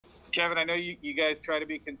Kevin, I know you guys try to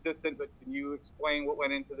be consistent, but can you explain what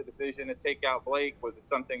went into the decision to take out Blake? Was it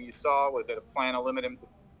something you saw? Was it a plan to limit him to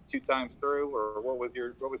 2 times through, or what was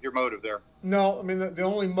your motive there? No, I mean the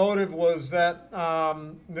only motive was that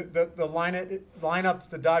the lineup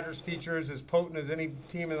the Dodgers feature is as potent as any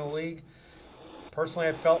team in the league. Personally,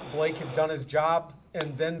 I felt Blake had done his job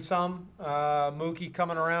and then some. Mookie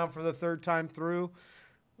coming around for the third time through.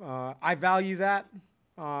 I value that.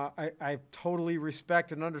 I totally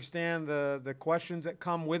respect and understand the questions that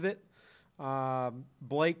come with it.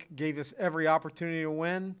 Blake gave us every opportunity to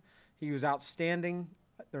win. He was outstanding.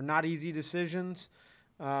 They're not easy decisions.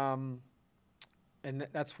 And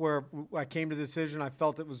that's where I came to the decision. I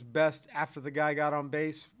felt it was best after the guy got on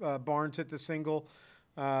base. Barnes hit the single.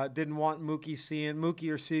 Didn't want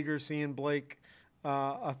Mookie or Seager seeing Blake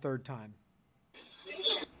a third time.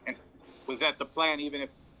 And was that the plan, even if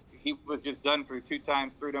he was just done for 2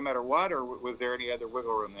 times through, no matter what, or was there any other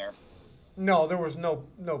wiggle room there? No, there was no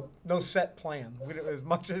set plan. As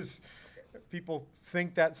much as people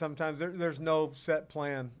think that sometimes, there's no set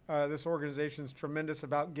plan. This organization is tremendous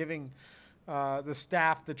about giving the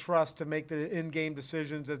staff the trust to make the in-game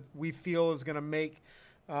decisions that we feel is going to make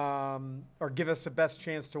or give us the best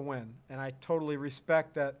chance to win. And I totally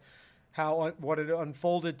respect that. What it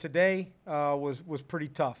unfolded today was pretty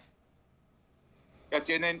tough.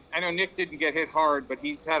 Gotcha. And then I know Nick didn't get hit hard, but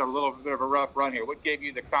he's had a little bit of a rough run here. What gave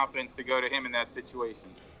you the confidence to go to him in that situation?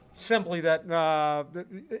 Simply that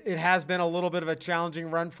it has been a little bit of a challenging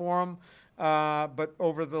run for him. But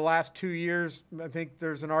over the last 2 years, I think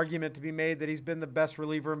there's an argument to be made that he's been the best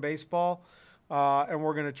reliever in baseball, and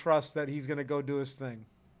we're going to trust that he's going to go do his thing.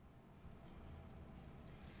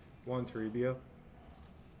 Juan Toribio.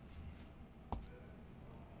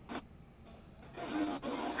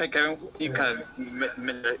 Hey, Kevin, you kind of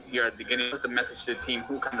mentioned here at the beginning. What's the message to the team?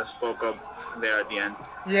 Who kind of spoke up there at the end?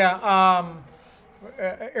 Yeah,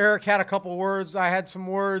 Eric had a couple words. I had some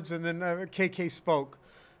words, and then KK spoke.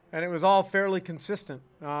 And it was all fairly consistent.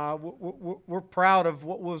 We're proud of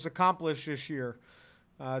what was accomplished this year.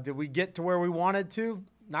 Did we get to where we wanted to?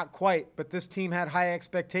 Not quite, but this team had high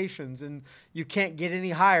expectations, and you can't get any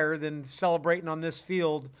higher than celebrating on this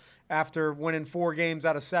field after winning 4 games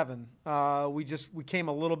out of 7. We came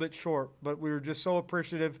a little bit short, but we were just so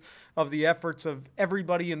appreciative of the efforts of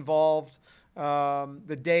everybody involved,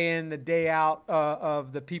 the day in, the day out,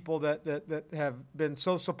 of the people that have been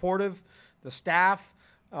so supportive, the staff,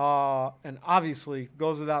 and obviously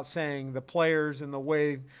goes without saying the players and the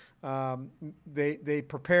way they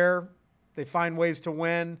prepare, they find ways to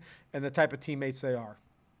win, and the type of teammates they are.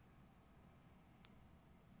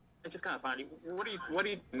 It's just kind of funny. What do you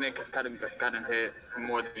think Nick has gotten hit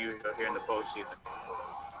more than usual here in the postseason?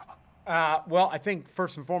 Well, I think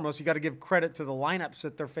first and foremost, you got to give credit to the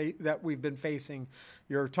lineups that we've been facing.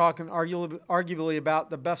 You're talking arguably about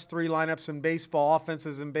the best 3 lineups in baseball,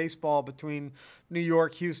 offenses in baseball, between New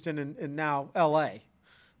York, Houston, and now L.A.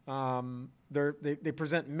 They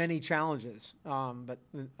present many challenges, but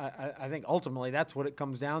I think ultimately that's what it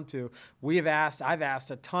comes down to. I've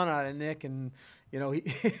asked a ton out of Nick, and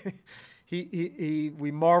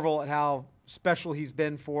we marvel at how special he's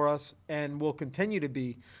been for us and will continue to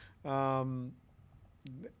be.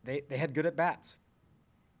 They had good at bats.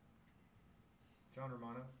 John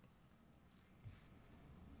Romano.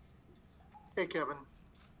 Hey, Kevin.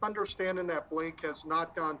 Understanding that Blake has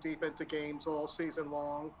not gone deep into games all season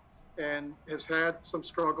long and has had some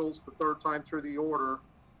struggles the third time through the order,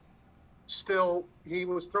 still, he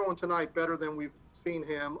was throwing tonight better than we've seen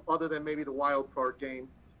him, other than maybe the wild card game.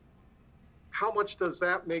 How much does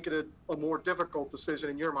that make it a more difficult decision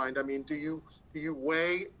in your mind? I mean, do you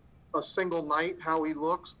weigh a single night how he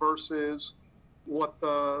looks versus what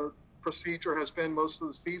the procedure has been most of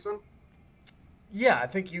the season? Yeah, I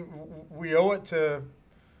think we owe it to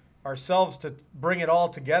ourselves to bring it all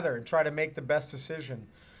together and try to make the best decision.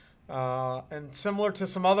 And similar to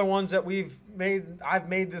some other ones that I've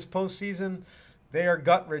made this postseason, they are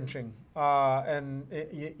gut-wrenching. And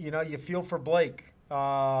you feel for Blake.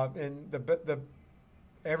 And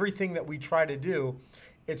everything that we try to do,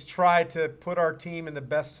 it's try to put our team in the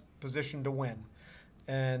best position to win.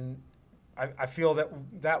 And I feel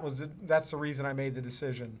that's the reason I made the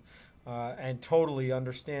decision, and totally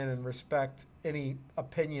understand and respect any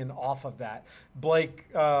opinion off of that.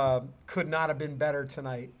 Blake could not have been better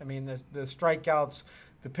tonight. I mean, the strikeouts,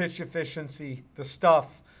 the pitch efficiency, the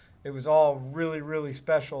stuff, it was all really, really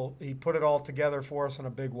special. He put it all together for us in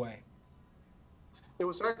a big way. It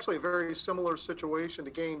was actually a very similar situation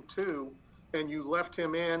to Game 2, and you left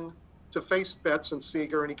him in to face Betts and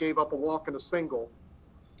Seager, and he gave up a walk and a single.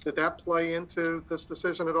 Did that play into this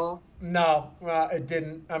decision at all? No, it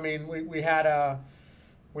didn't. I mean, we had a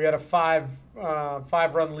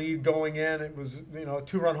five-run lead going in. It was, a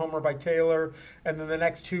 2-run homer by Taylor, and then the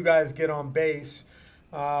next 2 guys get on base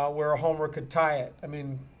where a homer could tie it. I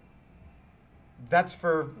mean, that's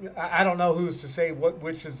I don't know who's to say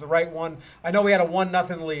which is the right one. I know we had a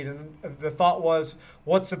 1-0 lead, and the thought was,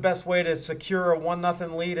 what's the best way to secure a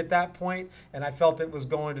 1-0 lead at that point? And I felt it was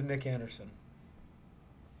going to Nick Anderson.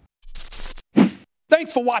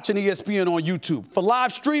 Thanks for watching ESPN on YouTube. For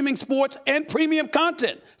live streaming sports and premium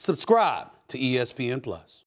content, subscribe to ESPN+.